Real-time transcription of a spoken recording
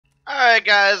Alright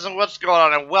guys, and what's going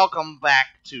on, and welcome back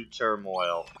to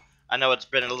Turmoil. I know it's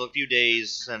been a few days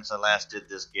since I last did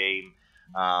this game,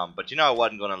 but you know I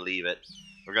wasn't going to leave it.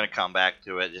 We're going to come back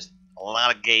to it. Just a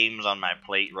lot of games on my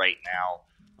plate right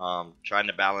now. Trying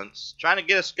to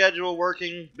get a schedule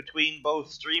working between both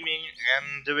streaming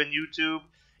and doing YouTube.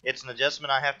 It's an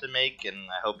adjustment I have to make, and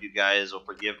I hope you guys will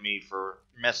forgive me for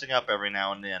messing up every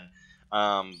now and then.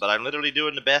 But I'm literally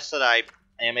doing the best that I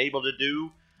am able to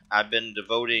do. I've been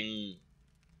devoting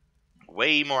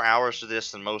way more hours to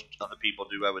this than most other people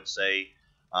do, I would say,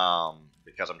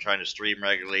 because I'm trying to stream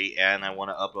regularly and I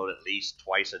want to upload at least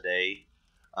twice a day.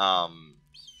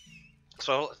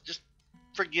 So just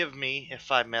forgive me if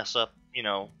I mess up,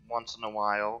 once in a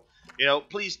while.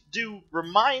 Please do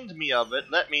remind me of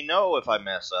it. Let me know if I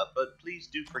mess up, but please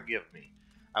do forgive me.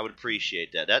 I would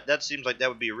appreciate that. That seems like that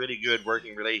would be a really good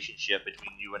working relationship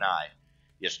between you and I.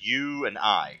 Yes, you and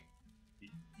I.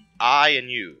 I and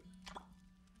you.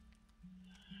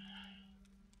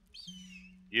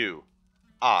 You.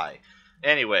 I.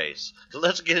 Anyways, so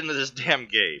let's get into this damn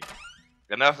game.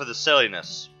 Enough of the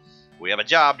silliness. We have a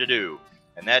job to do,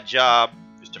 and that job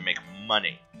is to make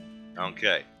money.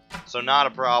 Okay, so not a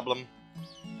problem.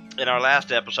 In our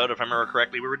last episode, if I remember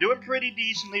correctly, we were doing pretty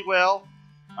decently well.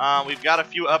 We've got a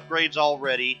few upgrades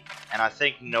already, and I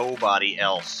think nobody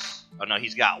else. Oh no,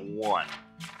 he's got one.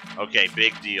 Okay,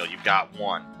 big deal. You've got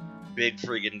one. Big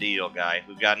friggin' deal, guy.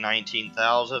 We've got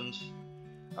 19,000.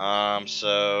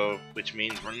 Which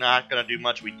means we're not gonna do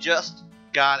much. We just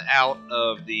got out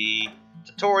of the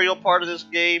tutorial part of this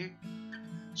game,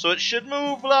 so it should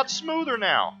move a lot smoother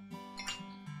now.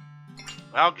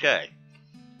 Okay.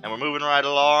 And we're moving right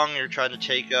along. You're trying to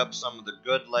take up some of the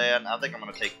good land. I think I'm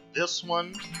gonna take this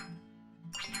one.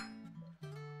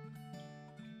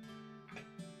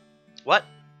 What?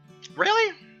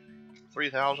 Really?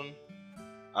 3,000?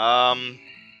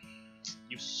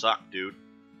 You suck, dude.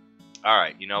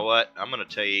 Alright, you know what? I'm gonna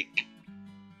take...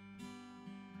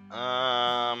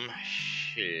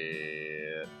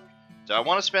 shit. Do I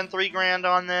want to spend 3 grand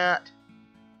on that?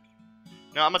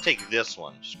 No, I'm gonna take this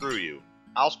one. Screw you.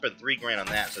 I'll spend 3 grand on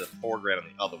that instead of 4 grand on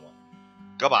the other one.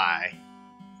 Goodbye.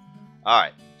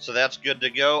 Alright, so that's good to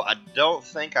go. I don't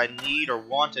think I need or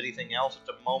want anything else at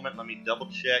the moment. Let me double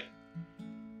check.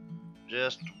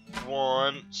 Just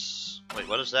once. Wait,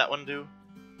 what does that one do?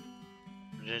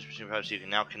 You can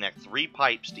now connect 3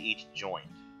 pipes to each joint.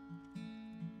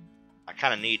 I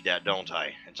kind of need that, don't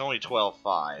I? It's only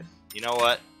 12.5. You know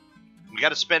what? We got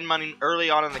to spend money early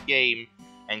on in the game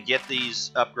and get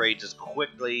these upgrades as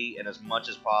quickly and as much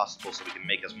as possible so we can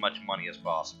make as much money as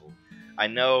possible. I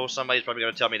know somebody's probably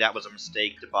going to tell me that was a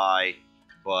mistake to buy,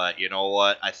 but you know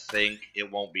what? I think it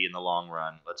won't be in the long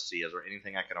run. Let's see. Is there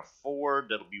anything I can afford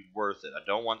that'll be worth it? I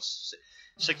don't want...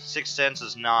 66 cents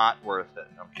is not worth it.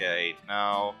 Okay,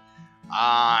 no.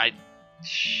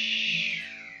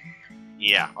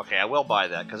 Yeah, okay, I will buy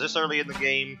that. Because this early in the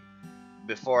game,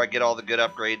 before I get all the good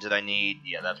upgrades that I need,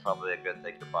 yeah, that's probably a good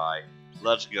thing to buy.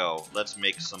 Let's go. Let's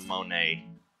make some money.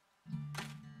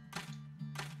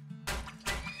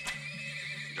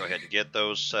 Go ahead and get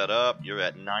those set up. You're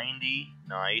at 90.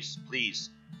 Nice.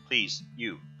 Please, please,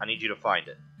 you. I need you to find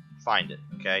it. Find it,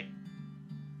 okay?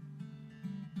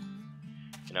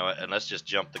 You know what, and let's just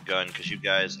jump the gun, because you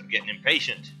guys are getting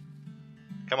impatient.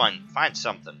 Come on, find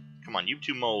something. Come on, you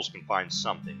 2 moles can find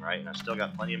something, right? And I've still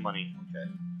got plenty of money.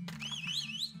 Okay.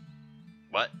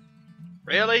 What?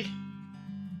 Really?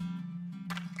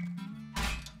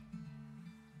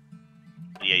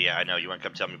 Yeah, I know. You want to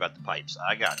come tell me about the pipes.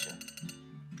 I got you.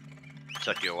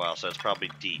 Took you a while, so it's probably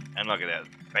deep. And look at that.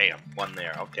 Bam. One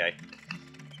there. Okay.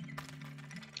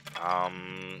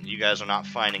 You guys are not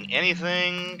finding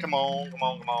anything. Come on, come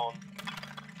on, come on.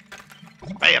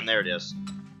 Bam, there it is.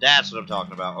 That's what I'm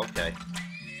talking about. Okay.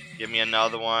 Give me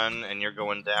another one, and you're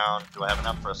going down. Do I have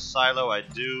enough for a silo? I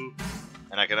do.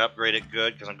 And I can upgrade it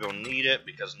good, because I'm going to need it,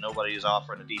 because nobody is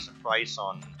offering a decent price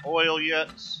on oil yet.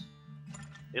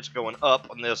 It's going up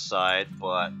on this side,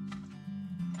 but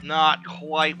not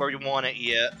quite where we want it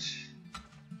yet.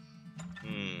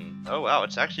 Oh, wow,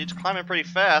 it's climbing pretty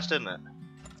fast, isn't it?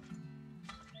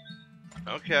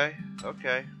 Okay,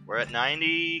 okay. We're at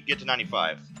 90. Get to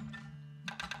 95.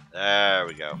 There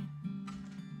we go.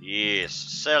 Yes,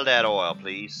 sell that oil,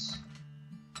 please.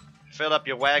 Fill up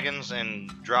your wagons and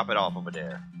drop it off over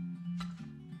there.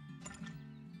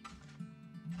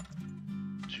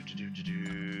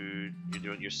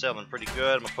 You're selling pretty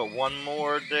good. I'm gonna put one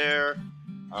more there.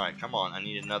 All right, come on. I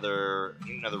need another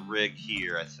rig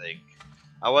here, I think.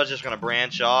 I was just going to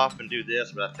branch off and do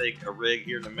this, but I think a rig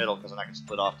here in the middle, because then I can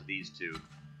split off to these 2.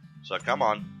 So come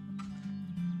on.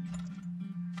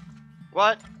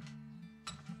 What?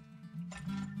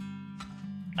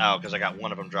 Oh, because I got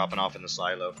one of them dropping off in the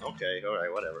silo. Okay,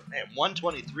 alright, whatever. Man,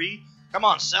 123? Come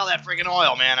on, sell that freaking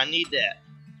oil, man. I need that.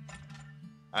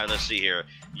 Alright, let's see here.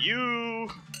 You,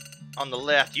 on the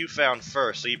left, you found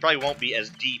first, so you probably won't be as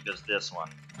deep as this one.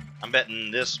 I'm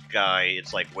betting this guy,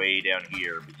 it's like way down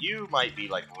here. But you might be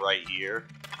like right here.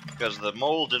 Because the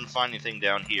mole didn't find anything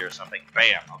down here, so I'm thinking,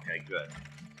 bam, okay, good.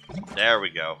 There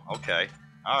we go, okay.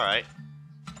 Alright.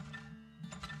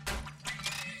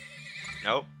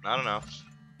 Nope, not enough.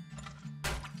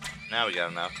 Now we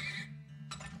got enough.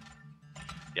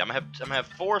 Yeah, I'm gonna have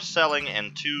 4 selling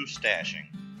and 2 stashing.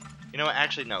 You know what?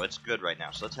 Actually, no, it's good right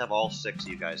now. So let's have all 6 of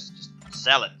you guys just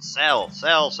sell it. Sell,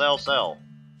 sell, sell, sell.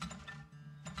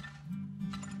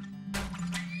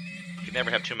 You can never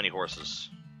have too many horses.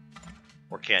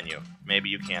 Or can you? Maybe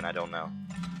you can, I don't know.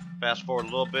 Fast forward a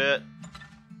little bit.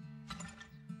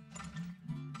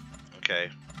 Okay.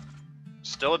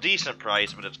 Still a decent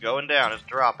price, but it's going down, it's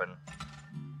dropping.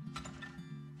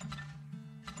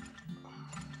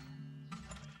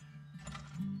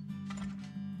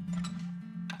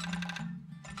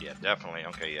 Yeah, definitely.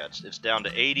 Okay, yeah, it's down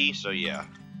to 80, so yeah.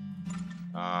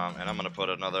 And I'm gonna put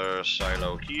another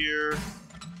silo here.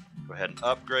 Go ahead and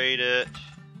upgrade it.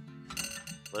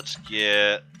 Let's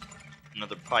get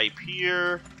another pipe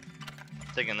here.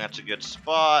 Thinking that's a good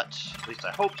spot. At least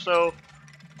I hope so.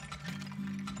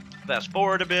 Fast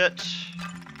forward a bit.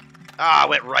 Ah, I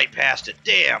went right past it.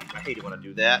 Damn! I hate it when I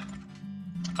do that.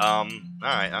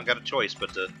 Alright, I've got a choice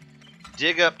but to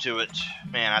dig up to it.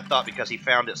 Man, I thought because he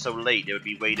found it so late it would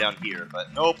be way down here,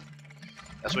 but nope.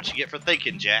 That's what you get for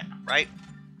thinking, Jack, right?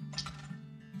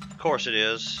 Of course it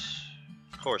is.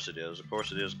 Of course it is. Of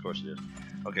course it is. Of course it is.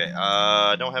 Okay,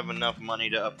 I don't have enough money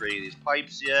to upgrade these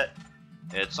pipes yet.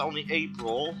 It's only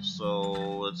April, so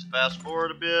let's fast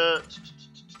forward a bit.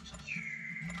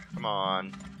 Come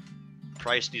on.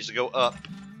 Price needs to go up.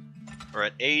 We're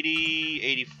at 80,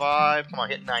 85. Come on,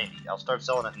 hit 90. I'll start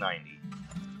selling at 90.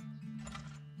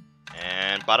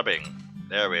 And bada bing.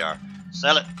 There we are.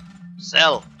 Sell it.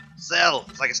 Sell. Sell.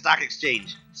 It's like a stock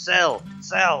exchange. Sell.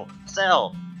 Sell.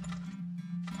 Sell.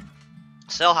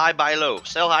 Sell high, buy low.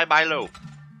 Sell high, buy low.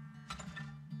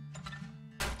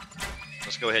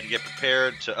 Let's go ahead and get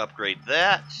prepared to upgrade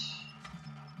that.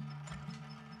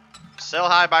 Sell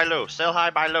high, buy low. Sell high,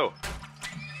 buy low.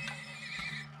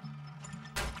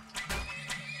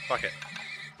 Fuck it.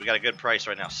 We got a good price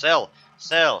right now. Sell.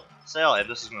 Sell. Sell. And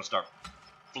this is going to start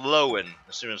flowing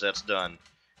as soon as that's done.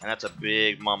 And that's a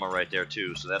big mama right there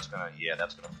too. So that's going to, yeah,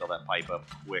 that's going to fill that pipe up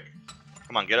quick.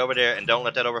 Come on, get over there and don't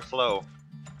let that overflow.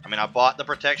 I mean, I bought the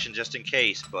protection just in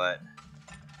case, but...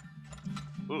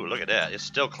 Ooh, look at that. It's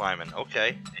still climbing.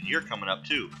 Okay. And you're coming up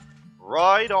too.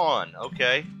 Right on.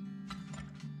 Okay.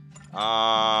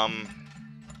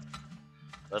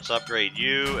 Let's upgrade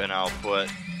you, and I'll put...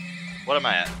 What am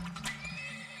I at?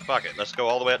 Fuck it. Let's go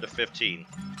all the way up to 15.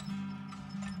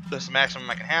 That's the maximum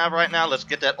I can have right now. Let's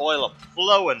get that oil up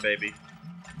flowing, baby.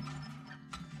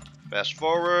 Fast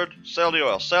forward. Sell the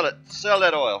oil. Sell it. Sell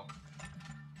that oil.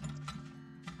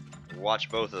 Watch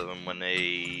both of them when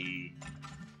they...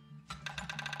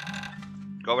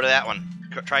 Go over to that one.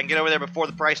 Try and get over there before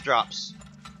the price drops.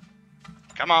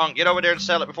 Come on, get over there and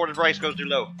sell it before the price goes too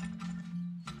low.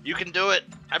 You can do it.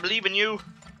 I believe in you.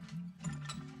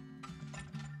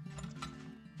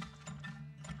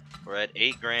 We're at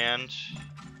 8 grand.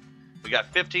 We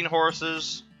got 15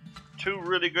 horses, 2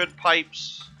 really good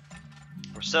pipes.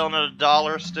 We're selling at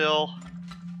 $1 still.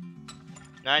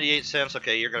 98 cents.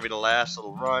 Okay, you're gonna be the last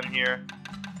little run here.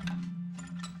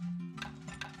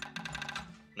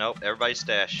 Nope, everybody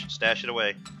stash it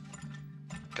away.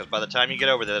 Because by the time you get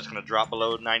over there, it's going to drop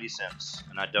below 90 cents.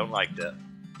 And I don't like that.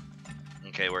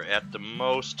 Okay, we're at the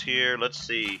most here. Let's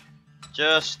see.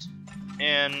 Just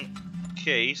in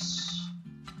case,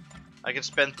 I can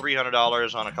spend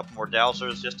 $300 on a couple more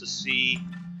dowsers just to see.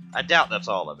 I doubt that's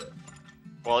all of it.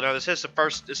 Well, no, this is the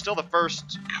first. It's still the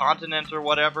first continent or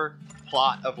whatever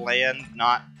plot of land.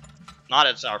 Not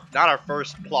our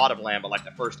first plot of land, but like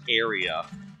the first area.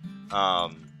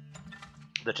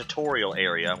 The tutorial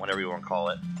area, whatever you want to call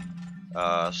it.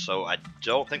 So I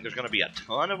don't think there's going to be a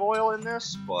ton of oil in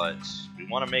this, but we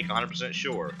want to make 100%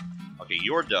 sure. Okay,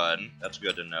 you're done. That's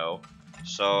good to know.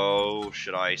 So,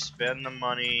 should I spend the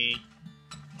money?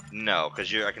 No,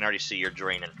 because I can already see you're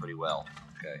draining pretty well.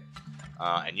 Okay.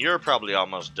 And you're probably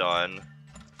almost done.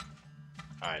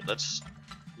 Alright, let's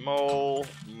mole.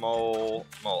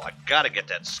 I gotta get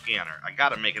that scanner. I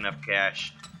gotta make enough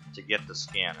cash to get the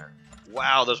scanner.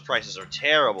 Wow, those prices are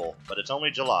terrible, but it's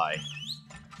only July.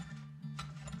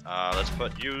 Let's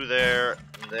put you there,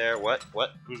 there. What?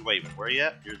 Who's waving? Where are you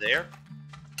at? You're there?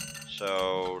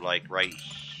 So, like, right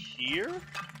here?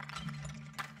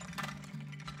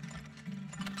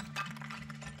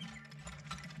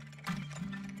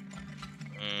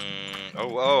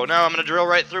 Oh, no, I'm gonna drill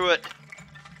right through it.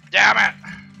 Damn it!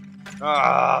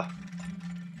 Oh,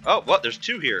 what? There's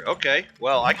 2 here. Okay,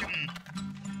 well, I can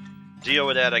deal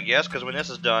with that, I guess, because when this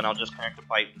is done, I'll just connect the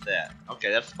pipe to that. Okay,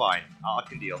 that's fine. I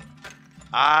can deal.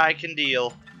 I can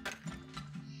deal.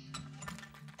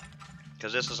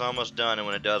 Because this is almost done, and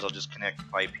when it does, I'll just connect the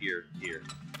pipe here.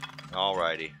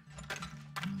 Alrighty.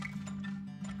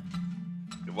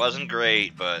 It wasn't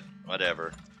great, but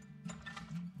whatever.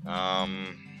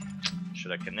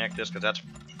 Should I connect this? Because that's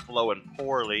flowing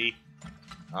poorly.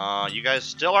 You guys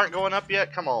still aren't going up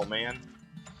yet? Come on, man.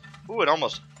 Ooh, and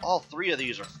almost all 3 of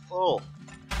these are full.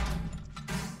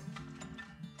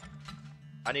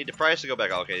 I need the price to go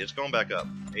back. Okay, it's going back up.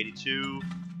 82,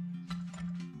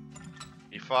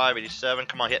 85, 87.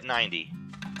 Come on, hit 90.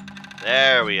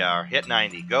 There we are. Hit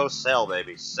 90. Go sell,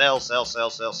 baby. Sell, sell,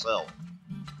 sell, sell, sell.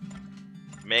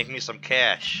 Make me some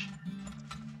cash.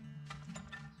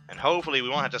 And hopefully we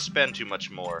won't have to spend too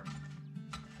much more.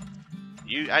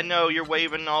 I know you're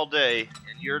waving all day,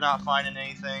 and you're not finding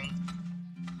anything.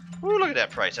 Ooh, look at that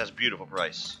price. That's a beautiful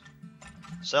price.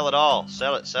 Sell it all.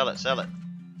 Sell it, sell it, sell it.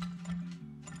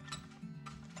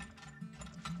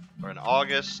 We're in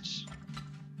August.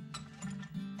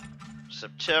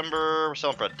 September. We're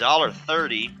selling for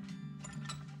 $1.30.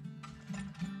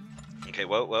 Okay,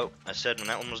 whoa. I said when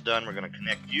that one was done, we're going to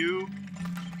connect you.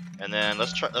 And then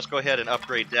let's go ahead and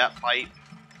upgrade that pipe.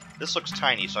 This looks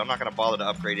tiny, so I'm not going to bother to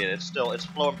upgrade it. It's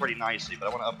flowing pretty nicely, but I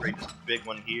want to upgrade this big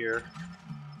one here.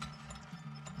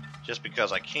 Just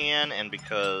because I can, and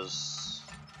because,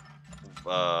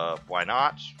 why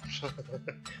not?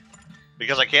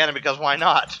 Because I can, and because why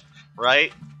not,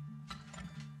 right?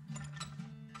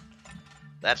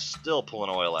 That's still pulling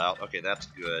oil out. Okay, that's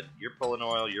good. You're pulling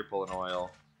oil, you're pulling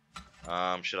oil.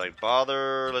 Should I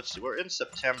bother? Let's see, we're in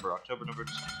September, October,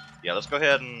 November. Yeah, let's go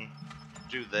ahead and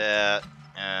do that.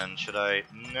 And should I?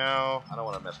 No, I don't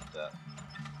want to mess with that.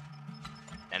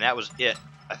 And that was it,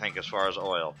 I think, as far as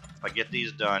oil. If I get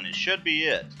these done, it should be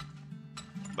it.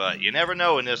 But you never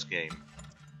know in this game.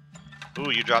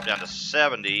 Ooh, you dropped down to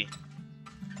 70.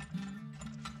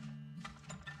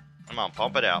 Come on,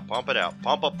 pump it out, pump it out.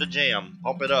 Pump up the jam,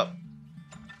 pump it up.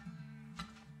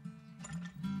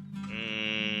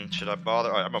 Should I bother?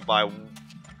 Alright, I'm going to buy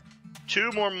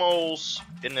 2 more moles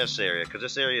in this area, because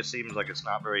this area seems like it's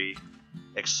not very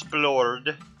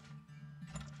explored.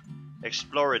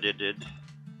 Explored.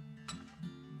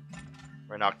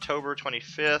 We're in October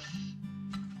 25th.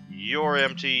 You're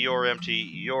empty, you're empty,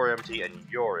 you're empty, and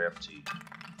you're empty.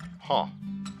 Huh.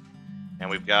 And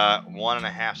we've got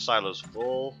 1.5 silos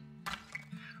full.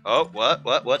 Oh,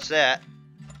 what's that?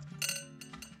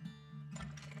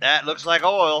 That looks like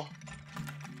oil.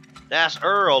 That's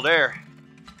Earl there.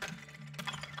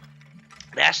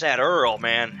 That's that Earl,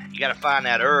 man. You gotta find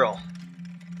that Earl.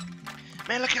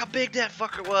 Man, look how big that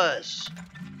fucker was.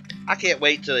 I can't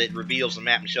wait till it reveals the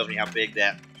map and shows me how big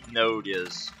that node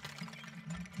is.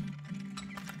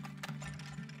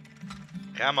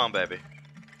 Come on, baby.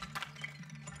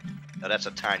 Oh, that's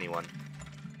a tiny one.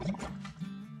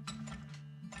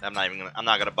 I'm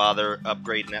not gonna bother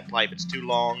upgrading that pipe. It's too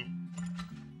long.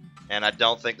 And I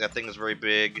don't think that thing is very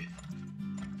big.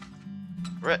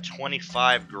 We're at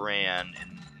 25 grand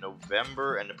in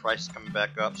November, and the price is coming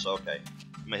back up, so okay.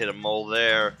 I'm gonna hit a mole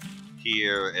there,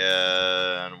 here,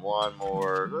 and one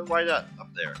more. Why not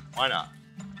up there? Why not?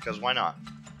 Because why not?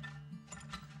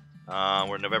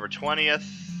 We're November 20th.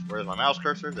 Where's my mouse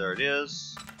cursor? There it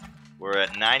is. We're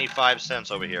at 95 cents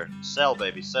over here. Sell,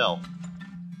 baby, sell.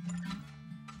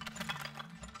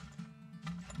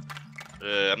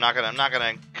 I'm not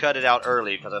gonna cut it out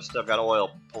early because I've still got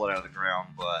oil pulling out of the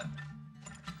ground, but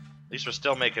at least we're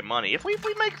still making money. If we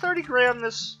make 30 grand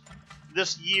this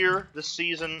year, this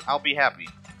season, I'll be happy.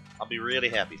 I'll be really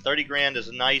happy. 30 grand is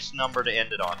a nice number to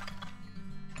end it on.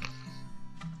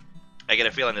 I get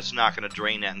a feeling it's not gonna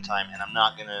drain that in time, and I'm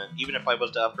not gonna. Even if I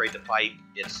was to upgrade the pipe,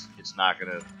 it's not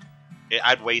gonna.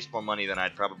 I'd waste more money than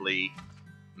I'd probably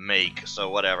make. So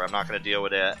whatever. I'm not gonna deal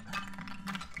with that.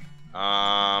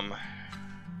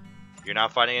 You're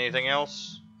not finding anything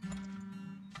else?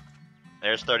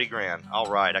 There's 30 grand.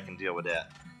 Alright, I can deal with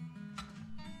that.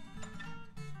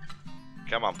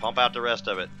 Come on, pump out the rest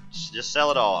of it. Just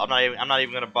sell it all. I'm not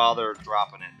even gonna bother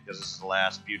dropping it because this is the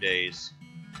last few days.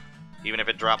 Even if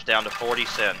it drops down to 40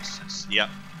 cents. Yep.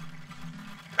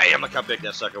 Bam, look how big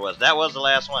that sucker was. That was the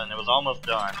last one, and it was almost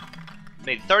done.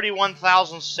 Made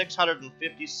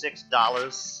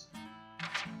 $31,656.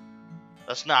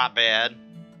 That's not bad.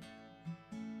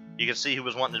 You can see who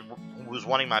was wanting to who's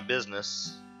wanting my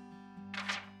business.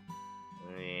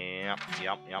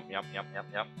 Yep.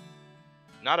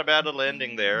 Not a bad little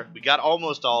ending there. We got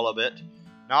almost all of it.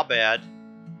 Not bad.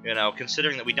 You know,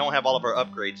 considering that we don't have all of our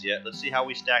upgrades yet. Let's see how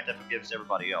we stacked up against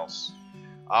everybody else.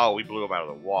 Oh, we blew them out of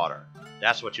the water.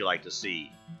 That's what you like to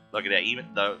see. Look at that. Even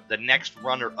the next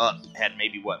runner up had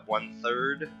maybe, what,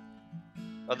 1/3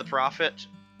 of the profit?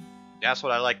 That's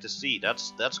what I like to see.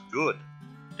 That's good.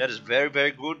 That is very,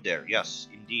 very good there. Yes,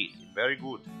 indeed. Very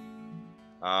good.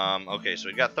 Okay, so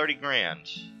we got 30 grand.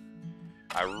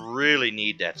 I really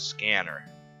need that scanner.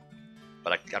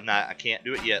 But I can't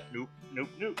do it yet. Nope.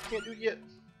 Can't do it yet.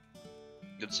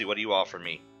 Let's see, what do you offer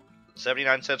me?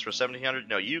 79 cents for 1700?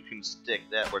 No, you can stick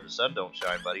that where the sun don't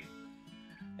shine, buddy.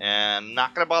 And I'm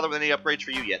not going to bother with any upgrades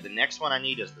for you yet. The next one I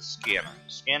need is the scanner.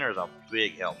 The scanner is a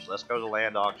big help. So let's go to the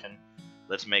land auction.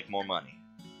 Let's make more money.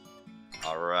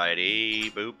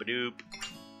 Alrighty. Boop-a-doop.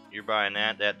 You're buying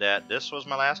that. This was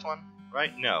my last one,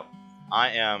 right? No.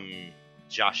 I am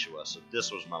Joshua, so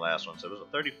this was my last one. So it was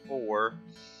a 34,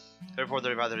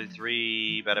 35,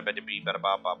 33. Bada-bada-bee,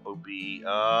 bada-ba-ba-boopy.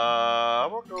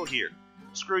 We'll go here.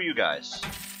 Screw you guys.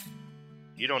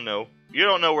 You don't know. You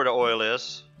don't know where the oil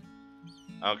is.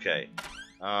 Okay.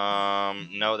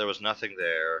 No, there was nothing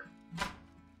there.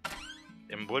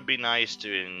 It would be nice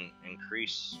to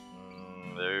increase.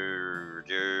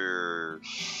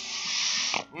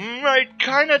 I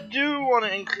kind of do want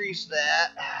to increase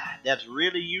that. That's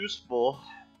really useful,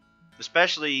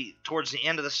 especially towards the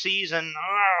end of the season.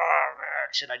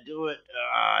 Should I do it?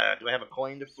 Do I have a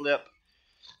coin to flip?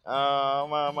 No,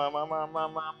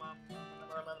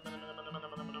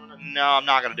 I'm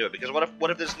not gonna do it, because what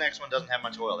if this next one doesn't have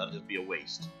much oil? That'll just be a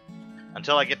waste.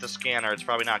 Until I get the scanner, it's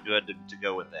probably not good to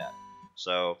go with that.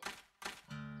 So,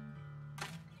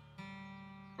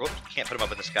 oops, can't put them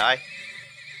up in the sky.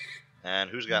 And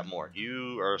who's got more?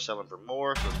 You are selling for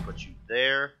more, so let's put you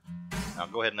there. Now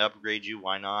go ahead and upgrade you.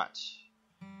 Why not?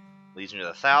 Leads me to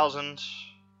 1,000.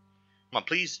 Come on,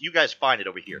 please, you guys find it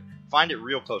over here. Find it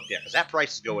real close, yeah, because that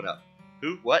price is going up.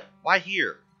 Who? What? Why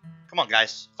here? Come on,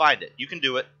 guys, find it. You can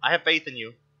do it. I have faith in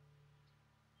you.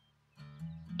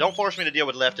 Don't force me to deal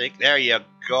with left ink. There you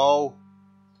go.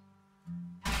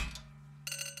 I'm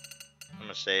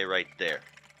gonna say right there.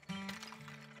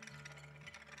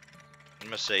 I'm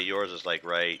gonna say yours is like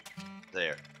right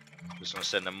there. Just gonna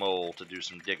send a mole to do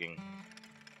some digging.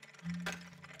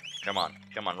 Come on,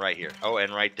 right here. Oh,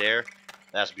 and right there.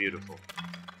 That's beautiful.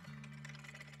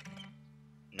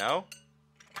 No?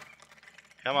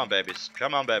 Come on, babies.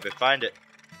 Come on, baby. Find it.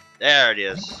 There it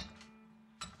is.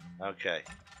 Okay.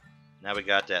 Now we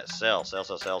got that. Sell.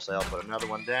 Put another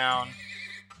one down.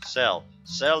 Sell.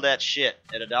 Sell that shit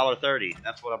at $1.30.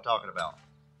 That's what I'm talking about.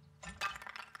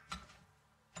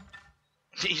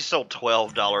 He sold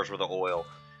 $12 worth of oil.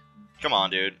 Come on,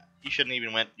 dude. You shouldn't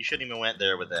even went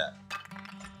there with that.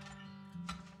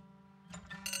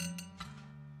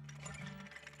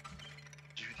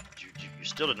 You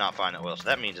still did not find that oil, so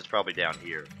that means it's probably down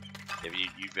here. If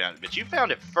you found it, but you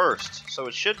found it first, so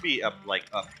it should be up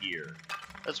here.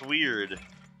 That's weird.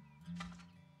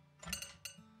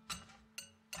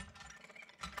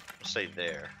 Let's say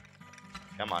there.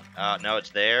 Come on. No,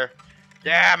 it's there.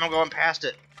 Damn, I'm going past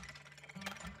it.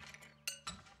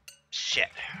 Shit.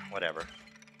 Whatever.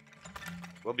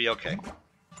 We'll be okay.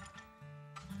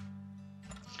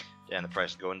 Damn, the price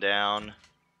is going down.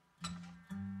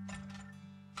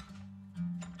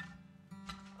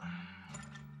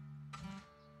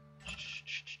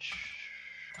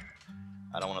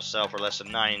 I don't want to sell for less than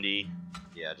 90.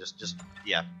 Yeah,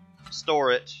 yeah,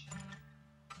 store it.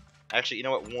 Actually, you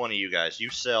know what? One of you guys, you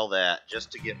sell that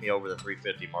just to get me over the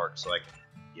 350 mark, so I can,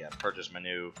 yeah, purchase my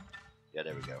new. Yeah,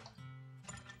 there we go.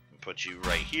 Put you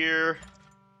right here.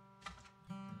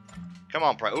 Come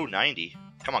on, oh, 90.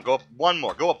 Come on, go up one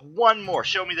more. Go up one more.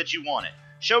 Show me that you want it.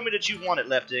 Show me that you want it,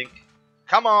 Left Ink.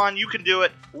 Come on, you can do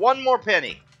it. One more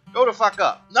penny. Go the fuck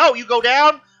up. No, you go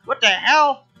down? What the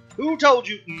hell? Who told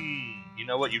you? You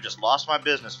know what? You just lost my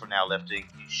business for now, Left Ink.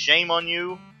 Shame on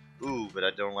you. Ooh, but I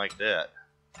don't like that.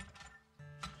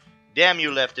 Damn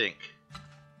you, Left Ink.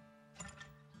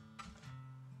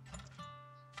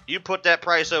 You put that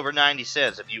price over 90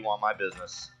 cents if you want my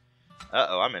business.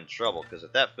 Uh-oh, I'm in trouble, because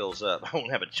if that fills up, I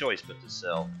won't have a choice but to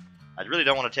sell. I really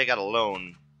don't want to take out a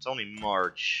loan. It's only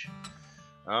March.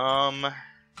 What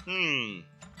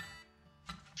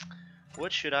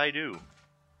should I do?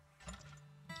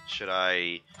 Should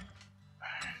I...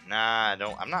 Nah, I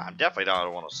don't. I definitely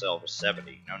don't want to sell for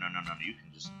 70. No.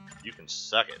 You can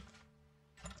suck it.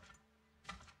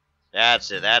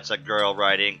 That's it. That's a girl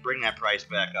right ink. Bring that price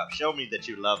back up. Show me that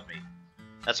you love me.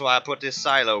 That's why I put this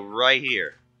silo right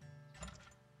here.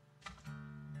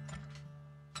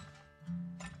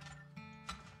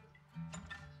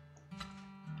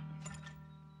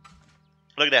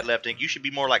 Look at that, Left Ink. You should be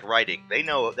more like Right Ink. They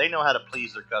know how to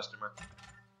please their customer.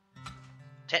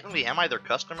 Technically, am I their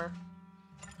customer?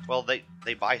 Well,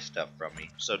 they buy stuff from me,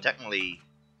 so technically,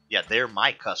 yeah, they're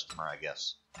my customer, I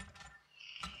guess.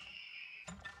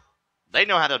 They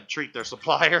know how to treat their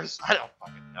suppliers. I don't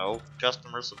fucking know.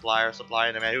 Customer, supplier,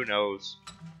 supplying them. Who knows?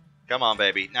 Come on,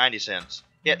 baby. 90 cents.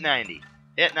 Hit 90.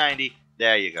 Hit 90.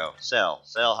 There you go. Sell.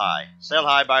 Sell high. Sell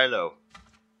high, buy low.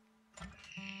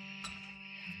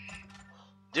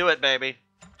 Do it, baby.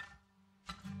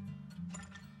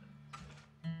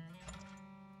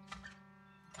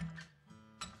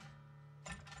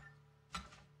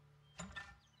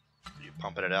 You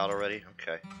pumping it out already?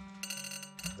 Okay.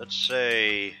 Let's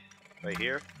say right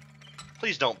here.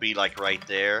 Please don't be like right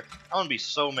there. I'm gonna be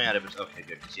so mad if it's okay.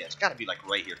 Good. Yeah, it's gotta be like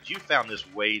right here. Cause you found this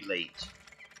way late.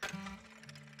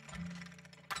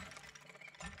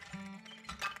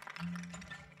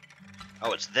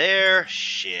 Oh, it's there.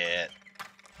 Shit.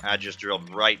 I just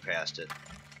drilled right past it.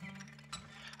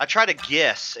 I try to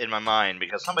guess in my mind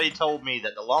because somebody told me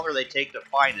that the longer they take to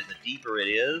find it, the deeper it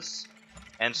is.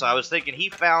 And so I was thinking he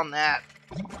found that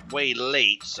way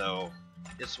late, so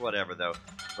it's whatever though.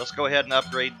 Let's go ahead and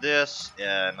upgrade this,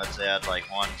 and let's add like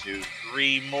 1, 2,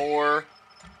 3 more.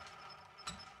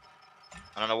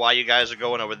 I don't know why you guys are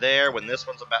going over there when this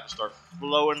one's about to start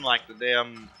flowing like the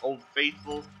damn Old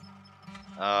Faithful.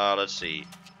 Let's see.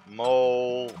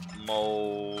 Mole.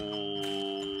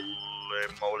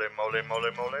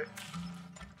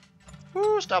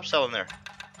 Woo, stop selling there.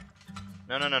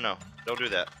 No. Don't do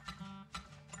that.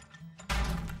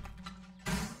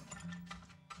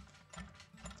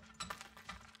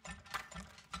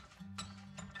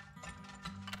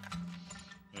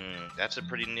 That's a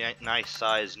pretty nice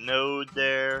size node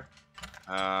there.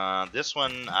 This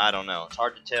one, I don't know. It's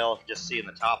hard to tell just seeing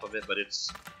the top of it, but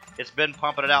it's been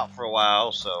pumping it out for a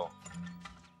while, so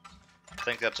I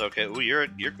think that's okay. Ooh, you're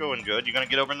going good. You're gonna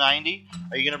get over 90.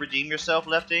 Are you gonna redeem yourself,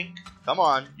 Left Ink? Come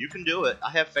on, you can do it. I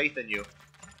have faith in you.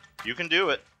 You can do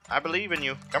it. I believe in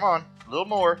you. Come on, a little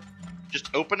more.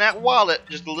 Just open that wallet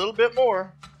just a little bit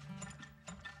more.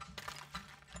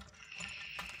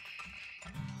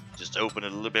 Just open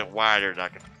it a little bit wider so I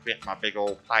can fit my big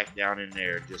old pipe down in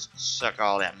there. Just suck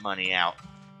all that money out.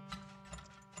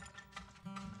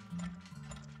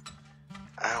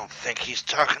 I don't think he's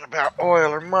talking about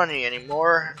oil or money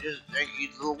anymore. I just think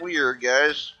he's a little weird,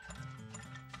 guys.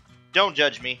 Don't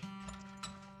judge me.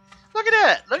 Look at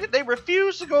that. Look at, they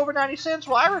refuse to go over 90 cents.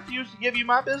 Well, I refuse to give you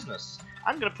my business.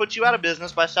 I'm going to put you out of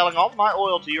business by selling all my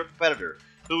oil to your competitor,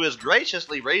 who is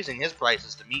graciously raising his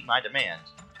prices to meet my demands.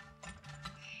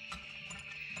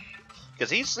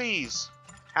 Because he sees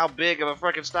how big of a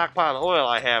freaking stockpile of oil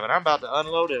I have, and I'm about to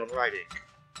unload it on Right Ink.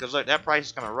 Because look, that price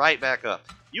is coming right back up.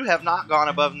 You have not gone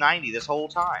above 90 this whole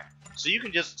time. So you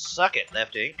can just suck it,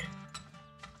 Left Ink.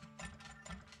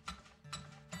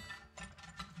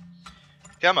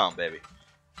 Come on, baby.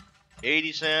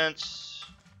 80 cents.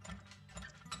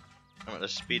 Come on,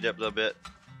 let's speed up a little bit.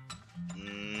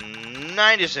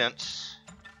 90 cents.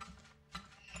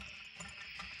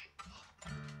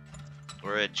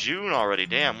 We're at June already.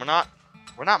 Damn, we're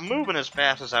not moving as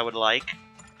fast as I would like.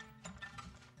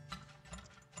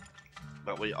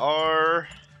 But we are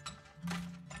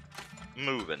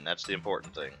moving. That's the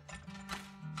important thing.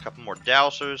 A couple more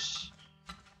dousers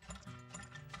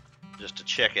just to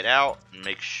check it out and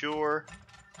make sure.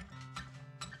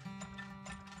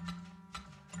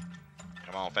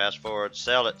 Come on, fast forward.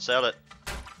 Sell it, sell it.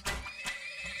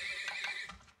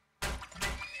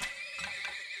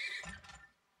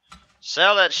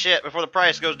 Sell that shit before the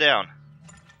price goes down.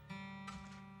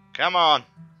 Come on.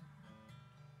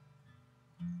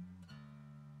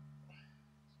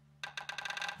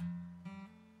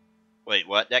 Wait,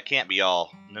 what? That can't be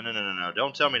all. No.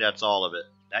 Don't tell me that's all of it.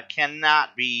 That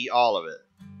cannot be all of it.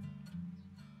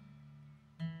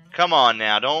 Come on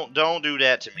now. Don't do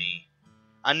that to me.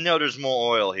 I know there's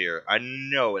more oil here. I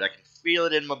know it. I can feel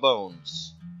it in my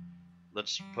bones.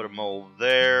 Let's put a mold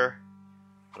there.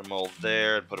 Put a mold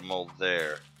there. And put a mold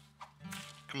there.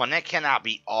 Come on, that cannot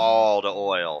be all the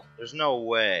oil. There's no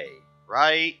way.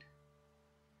 Right?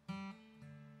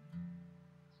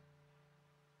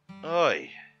 Oy.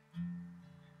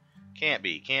 Can't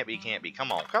be.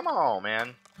 Come on,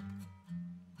 man.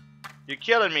 You're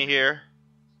killing me here.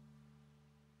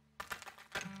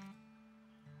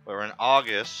 We're in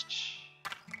August.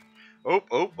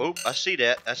 Oh. I see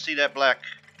that. I see that black.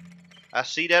 I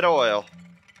see that oil.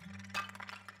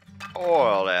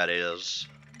 Oil, that is.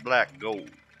 Black gold.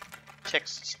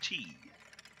 Texas tea.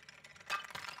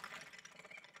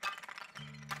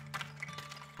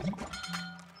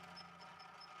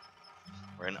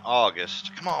 We're in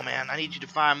August. Come on, man. I need you to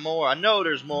find more. I know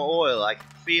there's more oil. I can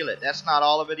feel it. That's not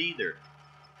all of it either.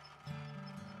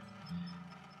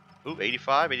 Ooh,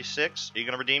 85, 86. Are you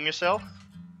going to redeem yourself?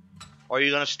 Or are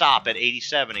you going to stop at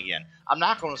 87 again? I'm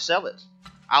not going to sell it.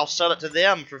 I'll sell it to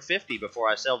them for 50 before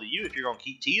I sell to you if you're going to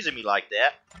keep teasing me like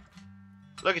that.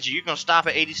 Look at you. You're going to stop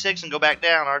at 86 and go back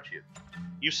down, aren't you?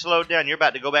 You slowed down. You're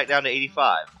about to go back down to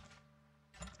 85.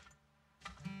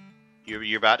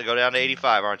 You're about to go down to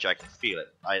 85, aren't you? I can feel it.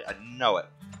 I know it.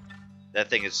 That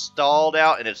thing is stalled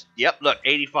out, and it's... Yep, look,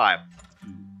 85.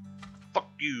 Fuck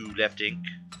you, Left Ink.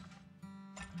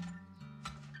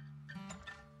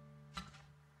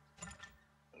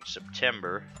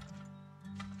 September.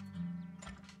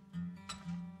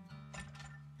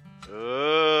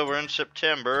 Oh, we're in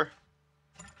September.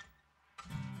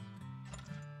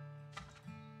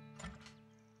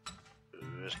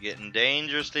 It's getting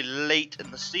dangerously late in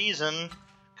the season.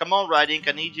 Come on, Red Ink,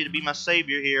 I need you to be my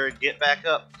savior here and get back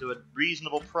up to a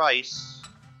reasonable price.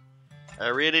 I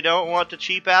really don't want to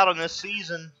cheap out on this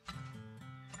season.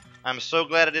 I'm so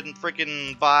glad I didn't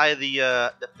freaking buy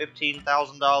the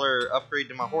 $15,000 upgrade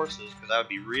to my horses, because I would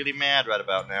be really mad right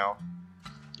about now.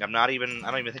 I don't even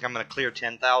think I'm gonna clear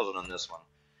 10,000 on this one,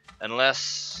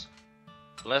 unless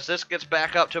this gets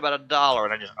back up to about $1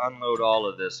 and I just unload all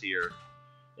of this here.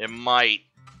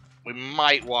 We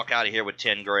might walk out of here with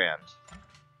 10 grand.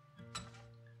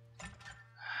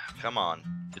 Come on,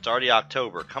 it's already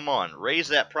October. Come on, raise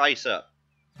that price up.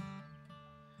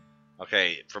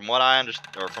 Okay, from what I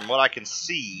understand, or from what I can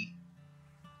see,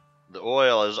 the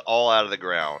oil is all out of the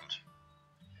ground.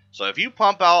 So if you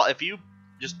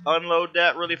just unload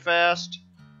that really fast,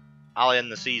 I'll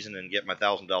end the season and get my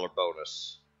 $1,000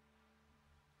 bonus.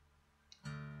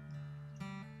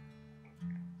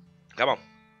 Come on.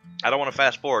 I don't want to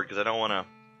fast forward because I don't want to...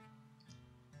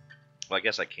 Well, I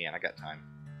guess I can. I got time.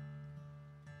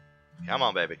 Come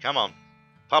on, baby. Come on.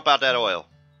 Pump out that oil.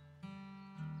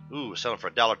 Ooh, selling for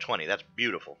 $1.20. That's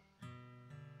beautiful.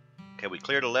 Okay, we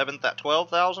cleared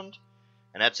 12,000,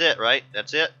 and that's it, right?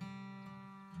 That's it.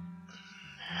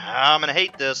 I'm gonna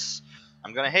hate this.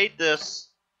 I'm gonna hate this.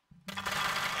 No!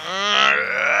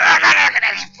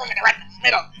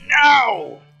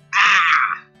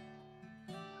 Ah!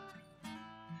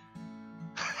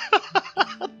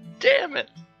 Damn it!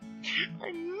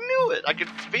 I knew it. I could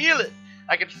feel it.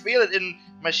 I could feel it in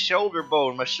my shoulder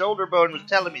bone. My shoulder bone was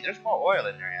telling me there's more oil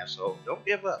in there, asshole. Don't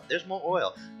give up. There's more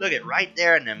oil. Look at right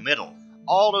there in the middle.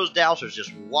 All those dousers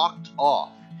just walked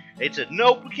off. They said,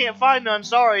 nope, we can't find none.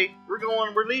 Sorry.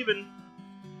 We're leaving.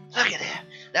 Look at that.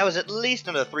 That was at least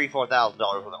another $3,000 to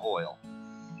 $4,000 worth of oil.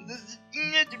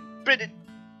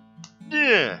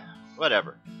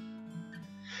 Whatever.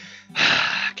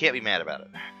 Can't be mad about it.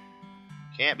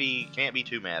 Can't be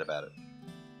too mad about it.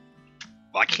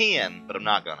 Well, I can, but I'm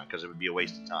not gonna, because it would be a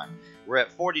waste of time. We're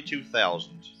at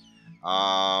 42,000.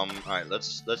 Alright,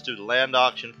 let's do the land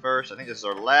auction first. I think this is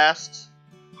our last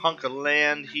hunk of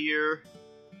land here.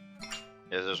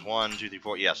 Is this 1, 2, 3,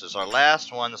 4? Yes, this is our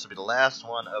last one. This will be the last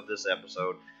one of this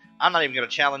episode. I'm not even gonna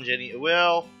challenge any.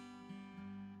 Well,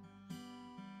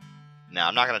 no,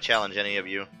 I'm not gonna challenge any of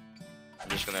you. I'm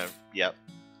just gonna, yep,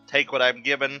 take what I'm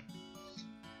given.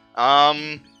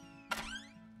 I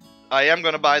am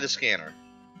gonna buy the scanner.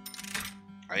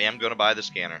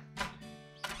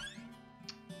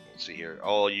 Let's see here.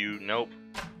 Oh, nope.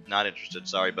 Not interested.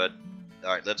 Sorry, bud.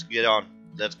 Alright, let's get on.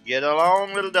 Let's get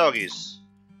along, little doggies.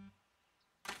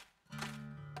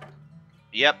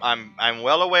 Yep, I'm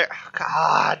well aware.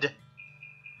 God.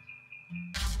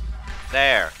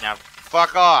 There. Now,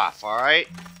 fuck off, alright?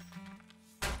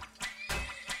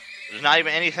 There's not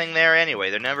even anything there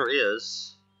anyway. There never is.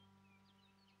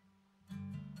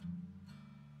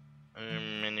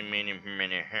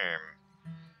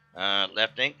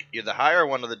 Left Ink, you're the higher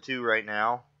one of the two right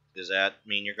now. Does that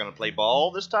mean you're gonna play ball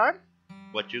this time?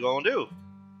 What you gonna do?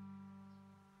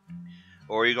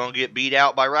 Or are you gonna get beat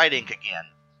out by Right Ink again?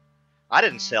 I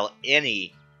didn't sell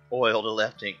any oil to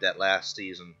Left Ink that last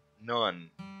season.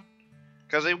 None.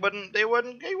 Because they wouldn't meet me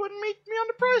on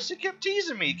the price. They kept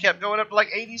teasing me. Kept going up to like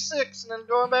 86 and then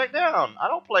going back down. I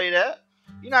don't play that.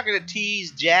 You're not gonna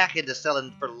tease Jack into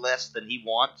selling for less than he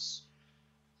wants.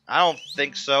 I don't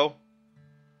think so.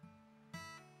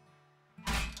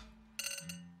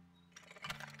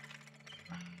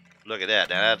 Look at that.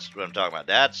 Now that's what I'm talking about.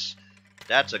 That's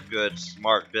a good,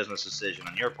 smart business decision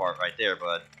on your part right there,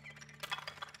 bud.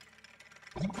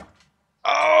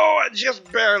 Oh, I just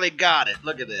barely got it.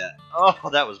 Look at that. Oh,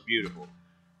 that was beautiful.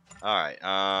 Alright,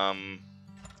 gonna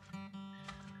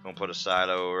put a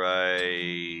silo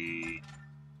right...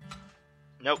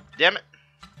 Nope, damn it.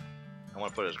 I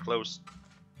want to put it as close.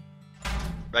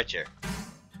 Right here.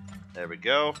 There we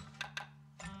go.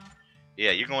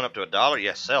 Yeah, you're going up to $1.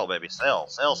 Yeah, sell, baby. Sell,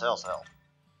 sell, sell, sell.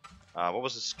 What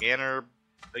was the scanner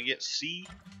again? C?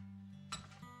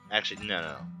 Actually,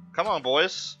 no. Come on,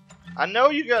 boys. I know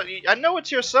you got. I know it's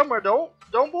here somewhere. Don't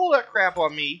bull that crap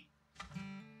on me.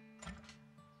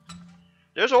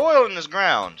 There's oil in this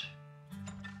ground.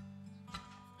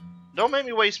 Don't make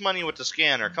me waste money with the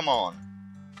scanner. Come on.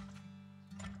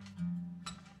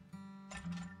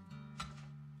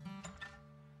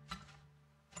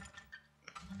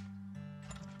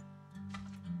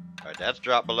 Alright, that's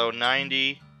dropped below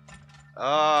 90.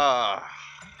 Come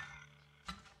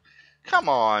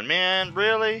on, man.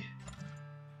 Really?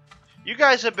 You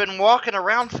guys have been walking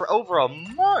around for over a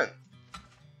month.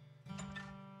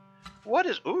 What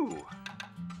is... Ooh.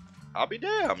 I'll be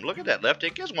damned. Look at that. Left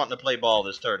ink is wanting to play ball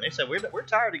this turn. They said, we're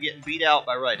tired of getting beat out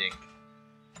by right ink.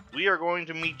 We are going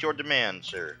to meet your demand,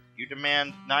 sir. You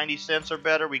demand 90 cents or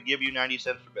better, we give you 90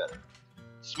 cents or better.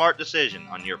 Smart decision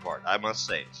on your part, I must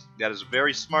say. That is a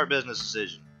very smart business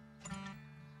decision.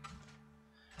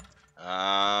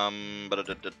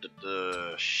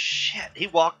 Shit, he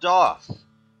walked off.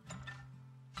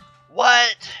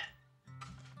 What?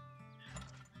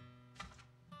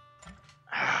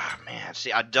 Ah, man,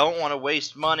 see, I don't want to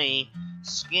waste money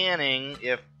scanning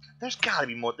if... There's gotta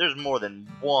be more. There's more than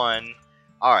one.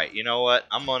 Alright, you know what?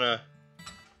 I'm gonna...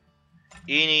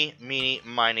 Eeny, meeny,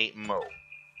 miny, mo.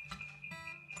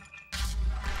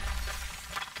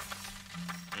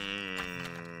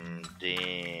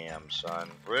 Damn, son.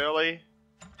 Really?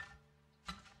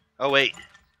 Oh, wait.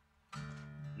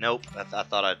 Nope. I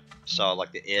thought I saw,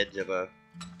 like, the edge of a...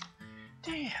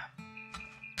 Damn.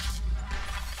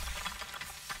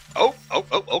 Oh,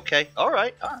 okay.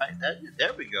 Alright.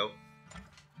 There we go.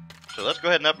 So let's go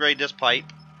ahead and upgrade this pipe.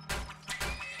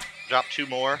 Drop 2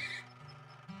 more.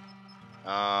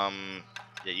 Yeah,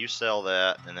 you sell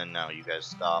that, and then now you guys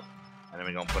stop. And then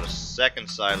we're going to put a second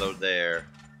silo there.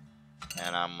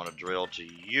 And I'm going to drill to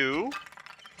you.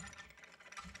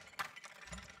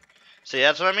 See,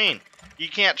 that's what I mean. You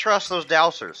can't trust those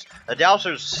dowsers. The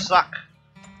dowsers suck.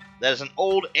 That is an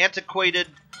old, antiquated,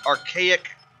 archaic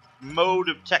mode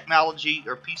of technology,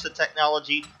 or piece of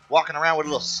technology. Walking around with a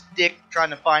little stick trying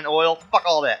to find oil. Fuck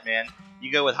all that, man.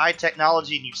 You go with high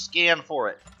technology and you scan for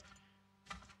it.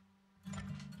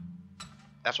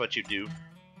 That's what you do.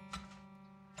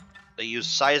 They use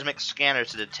seismic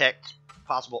scanners to detect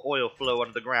possible oil flow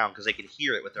under the ground because they can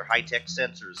hear it with their high-tech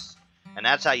sensors. And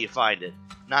that's how you find it.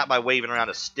 Not by waving around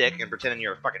a stick and pretending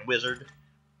you're a fucking wizard.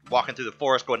 Walking through the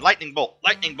forest going, lightning bolt,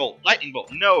 lightning bolt, lightning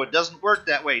bolt. No, it doesn't work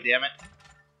that way, damn it.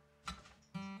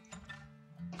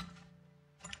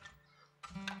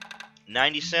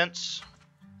 90 cents.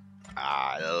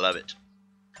 I love it.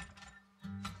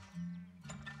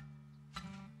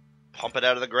 Pump it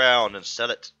out of the ground and sell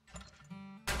it.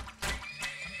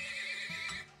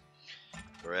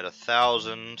 We're at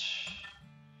 1,000.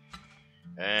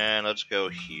 And let's go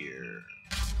here.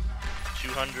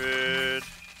 200.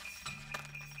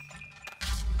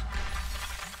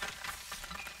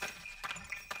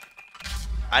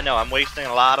 I know, I'm wasting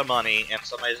a lot of money, and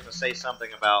somebody's going to say something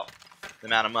about the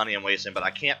amount of money I'm wasting, but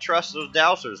I can't trust those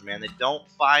dowsers, man. They don't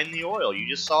find the oil. You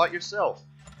just saw it yourself.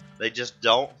 They just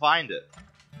don't find it.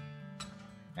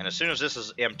 And as soon as this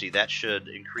is empty, that should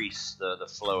increase the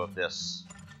flow of this.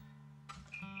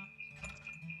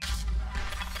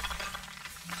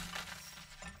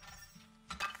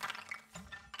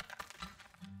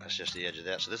 That's just the edge of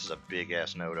that. So this is a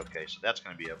big-ass node. Okay, so that's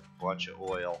going to be a bunch of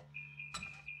oil.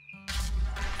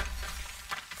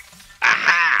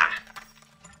 Aha!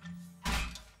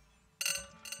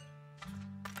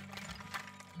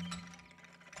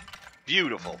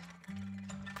 Beautiful.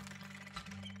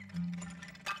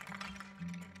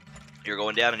 You're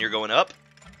going down and you're going up.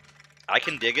 I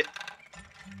can dig it.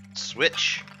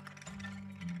 Switch.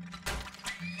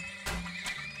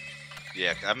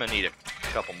 Yeah, I'm going to need a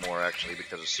couple more actually,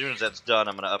 because as soon as that's done,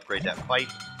 I'm going to upgrade that pipe.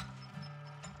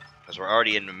 Because we're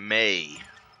already in May.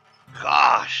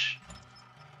 Gosh.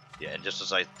 Yeah, and just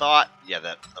as I thought, yeah,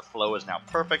 the flow is now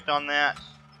perfect on that.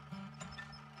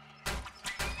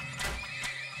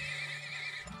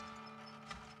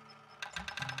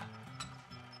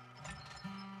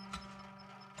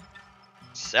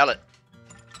 Sell it.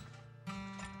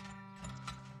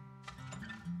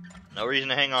 No reason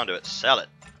to hang on to it. Sell it.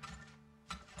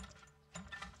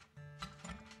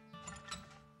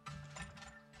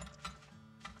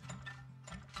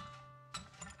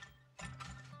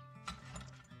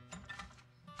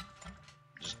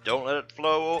 Just don't let it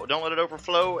flow. Don't let it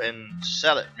overflow, and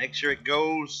sell it. Make sure it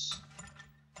goes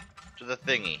to the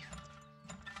thingy.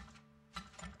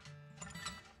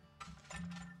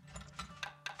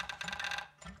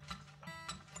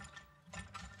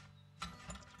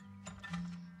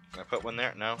 Can I put one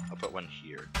there? No, I'll put one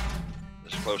here.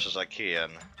 As close as I can.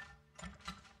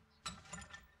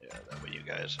 Yeah, that way you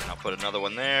guys. And I'll put another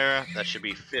one there. That should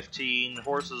be 15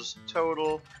 horses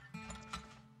total.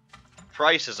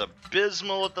 Price is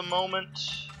abysmal at the moment.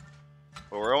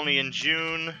 But we're only in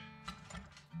June.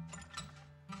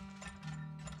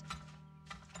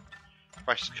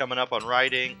 Price is coming up on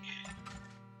Ride Ink.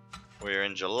 We're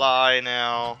in July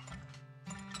now.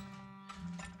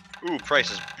 Ooh, price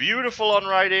is beautiful on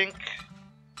Ride Ink.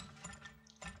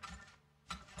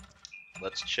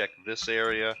 Let's check this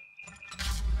area.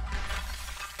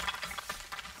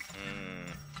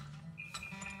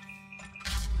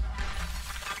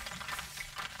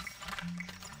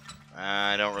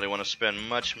 I don't really want to spend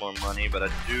much more money, but I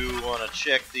do want to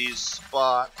check these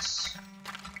spots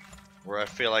where I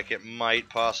feel like it might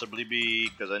possibly be,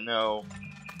 because I know,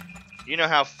 you know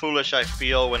how foolish I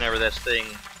feel whenever this thing,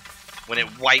 when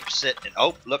it wipes it, and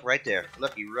oh, look right there,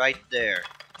 looky right there.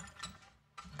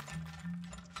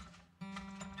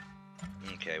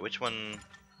 Okay, which one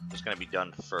is going to be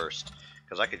done first?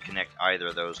 Because I could connect either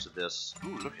of those to this.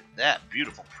 Ooh, look at that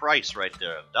beautiful price right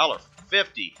there,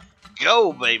 $1.50.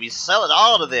 Go, baby, sell it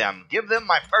all to them. Give them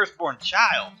my firstborn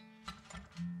child.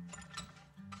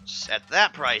 At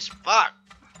that price, fuck.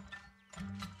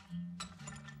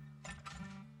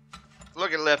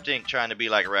 Look at Left Ink trying to be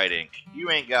like Right Ink. You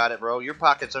ain't got it, bro. Your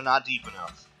pockets are not deep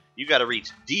enough. You gotta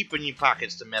reach deep in your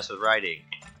pockets to mess with Right Ink.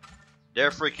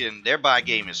 Their buy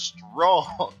game is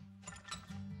strong.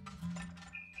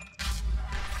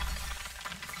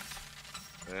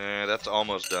 That's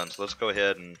almost done, so let's go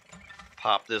ahead and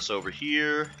pop this over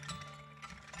here.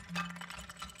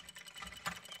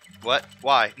 What?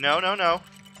 Why? No, no, no.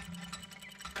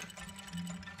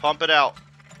 Pump it out.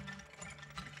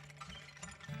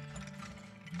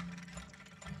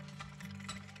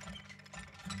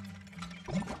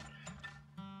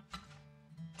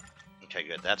 Okay,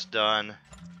 good. That's done.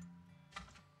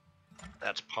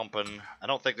 That's pumping. I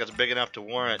don't think that's big enough to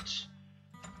warrant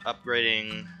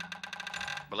upgrading,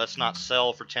 but let's not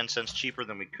sell for 10 cents cheaper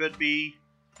than we could be.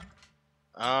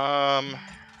 Alright,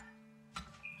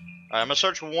 I'm gonna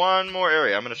search one more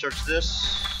area. I'm gonna search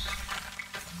this.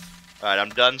 Alright, I'm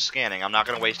done scanning. I'm not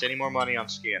gonna waste any more money on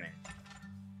scanning.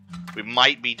 We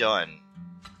might be done.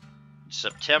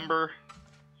 September.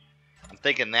 I'm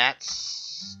thinking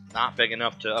that's not big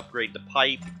enough to upgrade the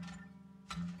pipe.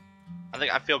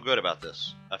 I feel good about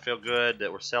this. I feel good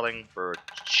that we're selling for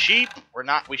cheap.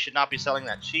 We should not be selling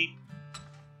that cheap.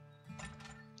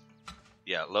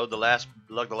 Yeah, lug the last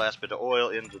bit of oil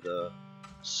into the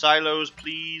silos,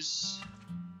 please.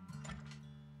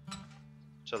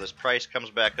 So this price comes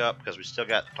back up because we still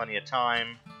got plenty of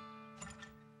time.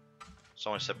 It's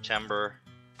only September.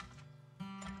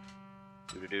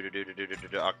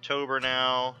 October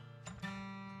now.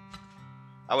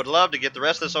 I would love to get the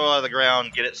rest of this oil out of the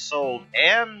ground, get it sold,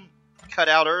 and cut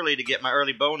out early to get my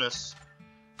early bonus.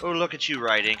 Oh, look at you,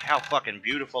 Right Ink. How fucking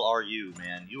beautiful are you,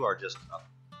 man? You are just a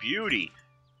beauty.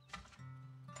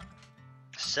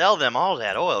 Sell them all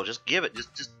that oil. Just give it.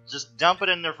 Just dump it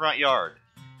in their front yard.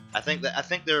 I think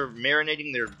they're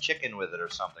marinating their chicken with it or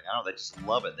something. I don't know. They just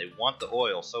love it. They want the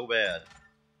oil so bad.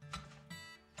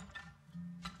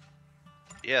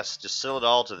 Yes, just sell it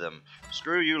all to them.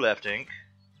 Screw you, Left Ink.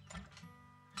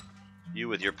 You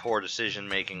with your poor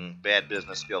decision-making, bad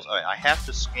business skills. Alright, I have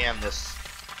to scan this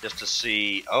just to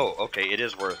see... Oh, okay, it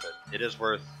is worth it. It is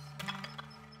worth...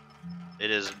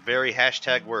 It is very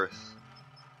hashtag worth.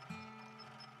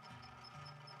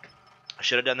 I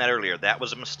should have done that earlier. That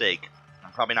was a mistake.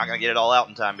 I'm probably not going to get it all out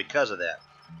in time because of that.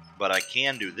 But I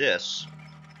can do this.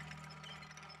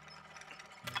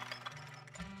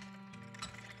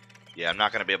 Yeah, I'm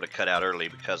not going to be able to cut out early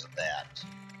because of that.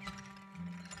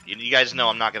 You guys know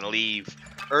I'm not going to leave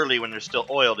early when there's still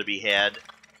oil to be had.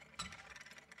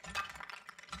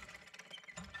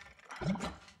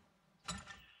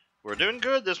 We're doing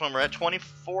good this one. We're at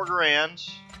 24 grand.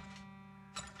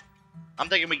 I'm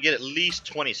thinking we get at least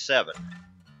 27.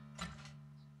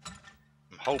 I'm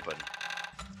hoping.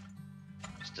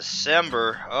 It's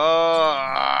December. Oh,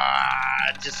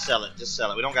 just sell it. Just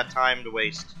sell it. We don't got time to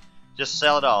waste. Just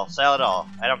sell it all. Sell it all.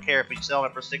 I don't care if we sell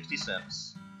it for 60 cents.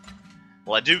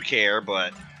 Well, I do care,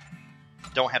 but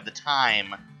don't have the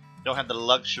time, don't have the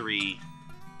luxury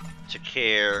to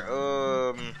care.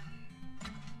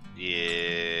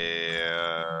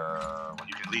 Yeah. Well,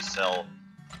 you can at least sell.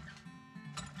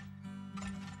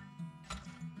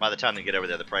 By the time they get over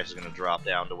there, the price is going to drop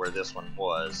down to where this one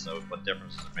was. So, what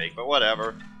difference does it make? But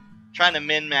whatever. Trying to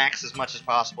min-max as much as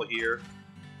possible here.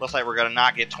 Looks like we're going to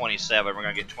not get 27. We're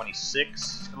going to get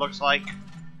 26. It looks like.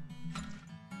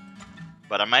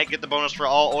 But I might get the bonus for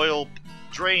all oil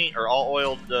drain, or all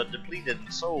oil depleted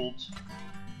and sold.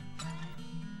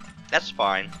 That's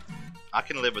fine. I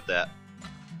can live with that.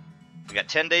 We got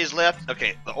 10 days left.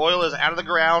 Okay, the oil is out of the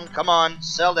ground. Come on,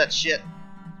 sell that shit.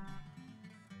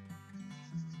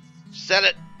 Sell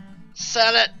it.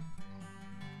 Sell it.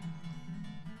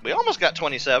 We almost got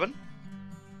 27.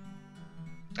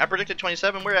 I predicted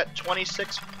 27. We're at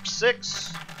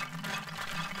 26.6.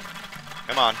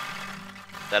 Come on.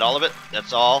 Is that all of it?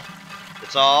 That's all.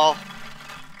 That's all.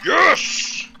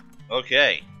 Yes!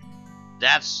 Okay.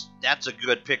 That's a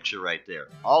good picture right there.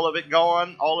 All of it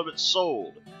gone. All of it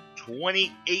sold.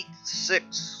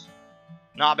 28.6.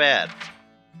 Not bad.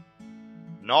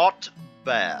 Not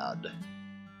bad.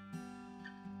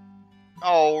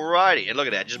 Alrighty, and look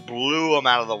at that, just blew them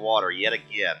out of the water yet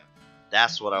again.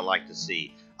 That's what I like to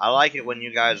see. I like it when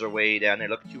you guys are way down there.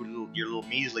 Look at your little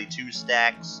measly 2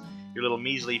 stacks, your little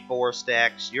measly 4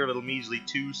 stacks, your little measly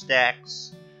 2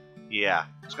 stacks. Yeah,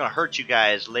 it's gonna hurt you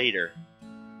guys later.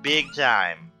 Big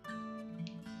time.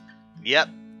 Yep,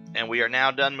 and we are now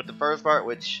done with the first part,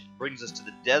 which brings us to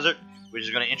the desert, which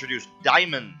is going to introduce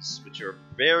diamonds, which are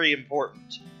very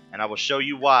important. And I will show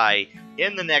you why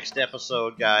in the next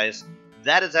episode, guys.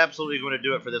 That is absolutely going to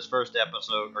do it for this first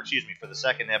episode, or excuse me, for the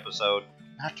second episode.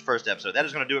 Not the first episode. That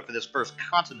is going to do it for this first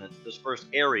continent, this first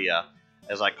area,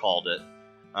 as I called it.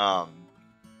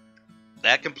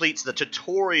 That completes the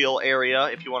tutorial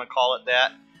area, if you want to call it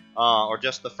that, or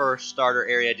just the first starter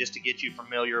area, just to get you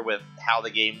familiar with how the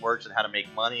game works and how to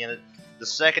make money in it. The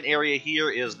second area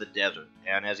here is the desert,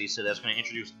 and as he said, that's going to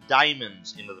introduce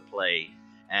diamonds into the play,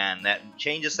 and that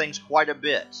changes things quite a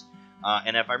bit.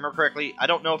 And if I remember correctly, I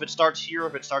don't know if it starts here or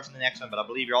if it starts in the next one, but I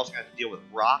believe you're also going to have to deal with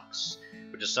rocks,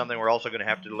 which is something we're also going to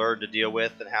have to learn to deal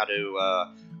with and how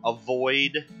to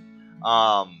avoid.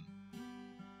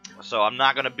 So I'm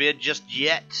not going to bid just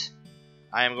yet.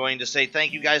 I am going to say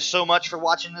thank you guys so much for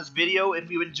watching this video. If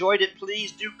you enjoyed it,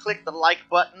 please do click the like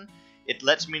button. It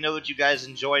lets me know that you guys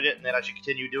enjoyed it and that I should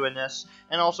continue doing this.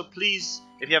 And also, please,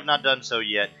 if you have not done so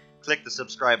yet, click the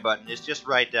subscribe button. It's just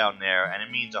right down there, and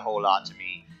it means a whole lot to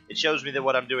me. It shows me that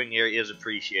what I'm doing here is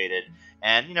appreciated.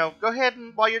 And, you know, go ahead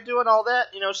and while you're doing all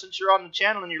that, you know, since you're on the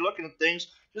channel and you're looking at things,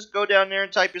 just go down there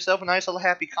and type yourself a nice little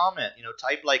happy comment. You know,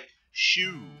 type like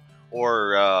shoe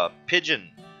or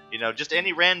pigeon. You know, just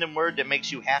any random word that makes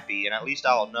you happy, and at least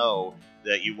I'll know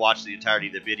that you watched the entirety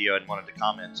of the video and wanted to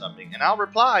comment something. And I'll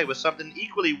reply with something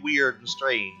equally weird and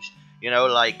strange. You know,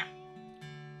 like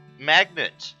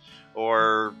magnet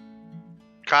or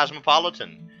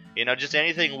cosmopolitan. You know, just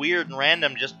anything weird and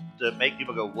random just to make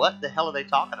people go, what the hell are they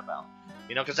talking about?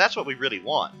 You know, because that's what we really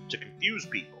want, to confuse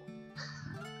people.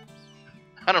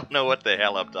 I don't know what the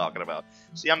hell I'm talking about.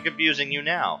 See, I'm confusing you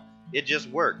now. It just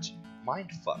worked.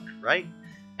 Mindfuck, right?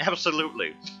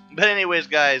 Absolutely. But anyways,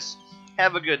 guys,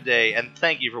 have a good day, and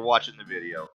thank you for watching the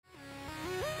video.